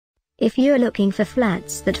If you're looking for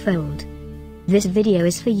flats that fold, this video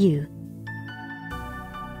is for you.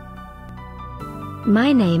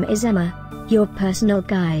 My name is Emma, your personal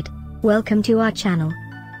guide. Welcome to our channel.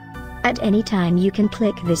 At any time you can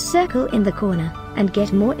click this circle in the corner, and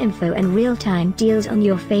get more info and real-time deals on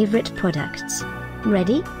your favorite products.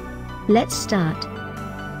 Ready? Let's start.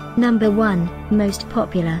 Number 1, Most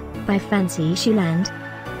Popular, by Fancy Shoeland.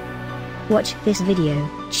 Watch this video,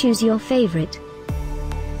 choose your favorite.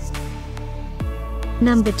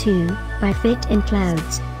 Number 2, by Fit in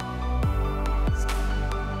Clouds.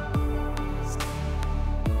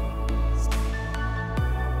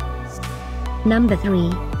 Number 3,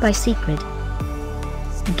 by Secret.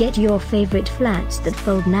 Get your favorite flats that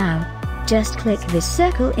fold now. Just click this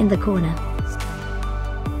circle in the corner.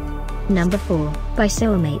 Number 4, by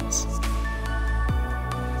Solemates.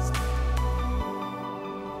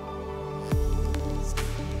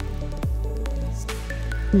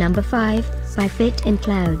 Number 5, by Fit in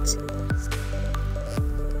Clouds.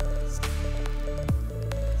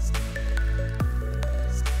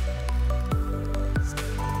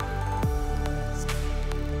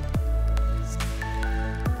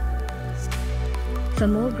 For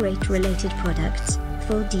more great related products,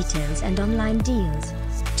 full details and online deals,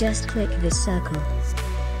 just click this circle.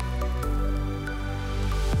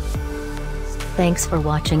 Thanks for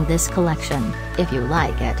watching this collection. If you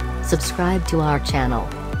like it, subscribe to our channel.